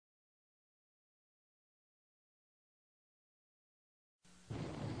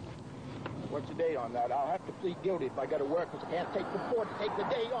What's the date on that? I'll have to plead guilty if I got to work because I can't afford to take the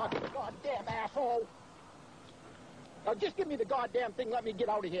day off, you goddamn asshole. Now just give me the goddamn thing, let me get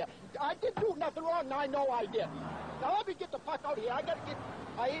out of here. I didn't do nothing wrong, and I know I did. Now let me get the fuck out of here.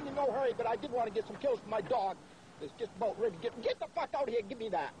 I ain't in no hurry, but I did want to get some kills for my dog. It's just about ready to get the fuck out of here, give me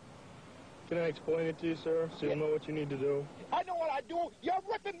that. Can I explain it to you, sir, so you know what you need to do? I know what I do. You're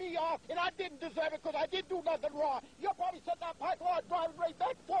ripping me off, and I didn't deserve it because I didn't do nothing wrong. You're probably sitting that parking lot driving right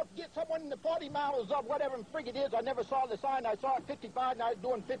back and forth to get someone in the 40 miles of whatever frig it is. I never saw the sign. I saw it 55, and I was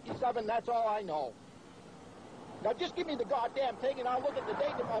doing 57. That's all I know. Now just give me the goddamn thing, and I'll look at the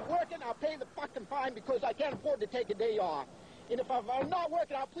date. If I'm working, I'll pay the fucking fine because I can't afford to take a day off. And if I'm not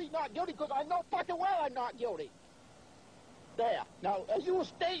working, I'll plead not guilty because I know fucking well I'm not guilty. There. Now, are you a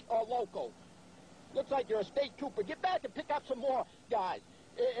state or local? Looks like you're a state trooper. Get back and pick up some more guys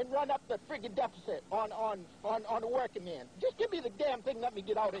and run up the friggin' deficit on the working man. Just give me the damn thing and let me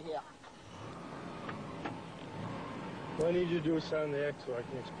get out of here. What I need you to do is sign the X so I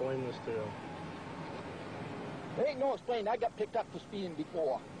can explain this to you. There ain't no explaining. I got picked up for speeding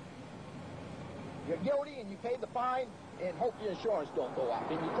before. You're guilty and you pay the fine and hope your insurance don't go up.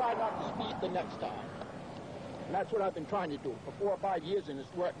 And you try not to speed the next time. And that's what I've been trying to do for 4 or 5 years, and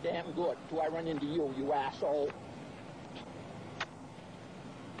it's worked damn good until I run into you, you asshole.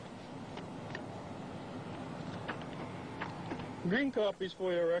 Green copy's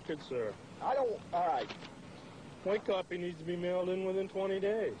for your record, sir. I don't... All right. White copy needs to be mailed in within 20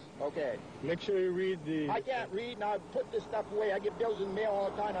 days. Okay. Make sure you read the... I can't read, and I put this stuff away. I get bills in the mail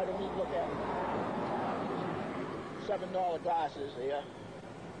all the time. I don't even look at them. $7 glasses here.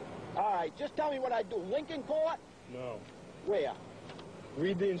 All right, just tell me what I do. Lincoln Court? No. Where?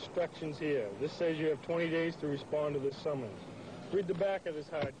 Read the instructions here. This says you have 20 days to respond to this summons. Read the back of this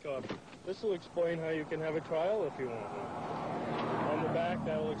hard copy. This will explain how you can have a trial if you want one. On the back,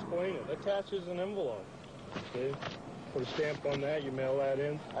 that will explain it. Attaches an envelope. See? Put a stamp on that, you mail that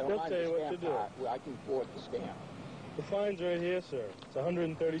in. They'll tell you what to do. I can afford the stamp. The fine's right here, sir. It's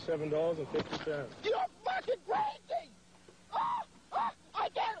 $137.50. You're fucking crazy! I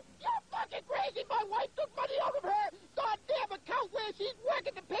get it! You're fucking crazy! My wife took money out of her goddamn account where she's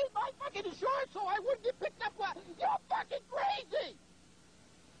working to pay my fucking insurance so I wouldn't get picked up. You're fucking crazy!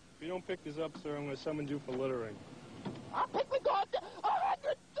 If you don't pick this up, sir, I'm going to summon you for littering. I'll pick the goddamn...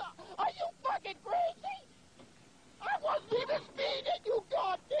 100... Are you fucking crazy? I wasn't even speeding, you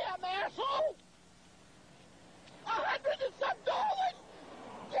goddamn asshole! $100 and some dollars?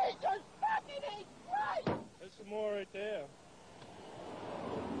 Jesus fucking Christ! There's some more right there.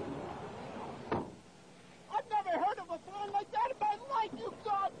 I've never heard of a fine like that in my life, you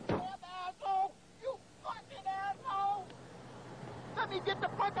goddamn asshole! You fucking asshole! Let me get the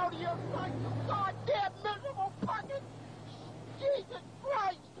fuck out of your sight, you goddamn miserable fucking... Jesus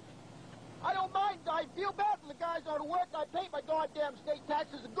Christ! I don't mind. I feel bad for the guys out of work. I pay my goddamn state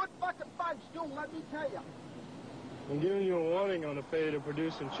taxes. A good fucking bunch, too, let me tell you. I'm giving you a warning on the failure to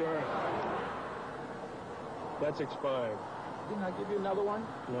produce insurance. That's expired. Didn't I give you another one?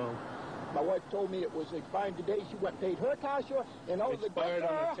 No. My wife told me it was expiring today. She went and paid her car insurance, and over expired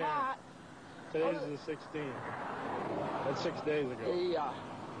the on the 10th. Today's the 16th. That's 6 days ago.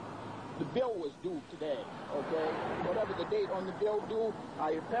 The bill was due today, okay? Whatever the date on the bill due,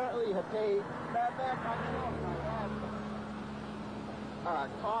 I apparently have paid...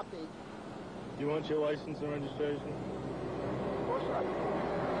 copy. Do you want your license and registration? Of course I do.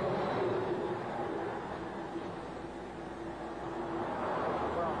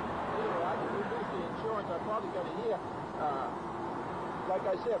 Well, anyway, I can reduce the insurance. I probably got it here. Like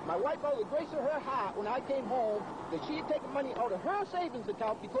I said, my wife, out of the grace of her heart, when I came home, that she had taken money out of her savings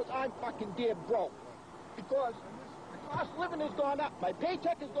account because I'm fucking dead broke. Because the cost of living has gone up. My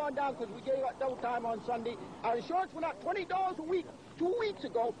paycheck has gone down because we gave up double time on Sunday. Our insurance went up $20 a week 2 weeks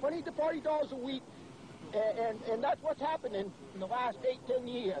ago, $20 to $40 a week. And that's what's happening in the last 8-10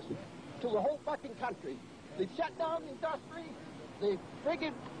 years to the whole fucking country. They've shut down the industry. They've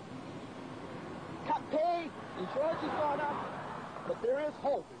friggin' cut pay. The insurance has gone up. But there is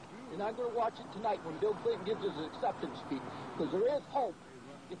hope, and I'm going to watch it tonight when Bill Clinton gives his acceptance speech, because there is hope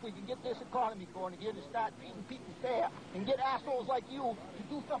if we can get this economy going again and start treating people fair and get assholes like you to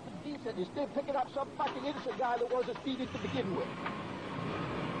do something decent instead of picking up some fucking innocent guy that wasn't speeding to begin with.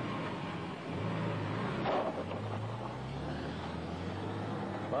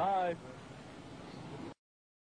 Bye.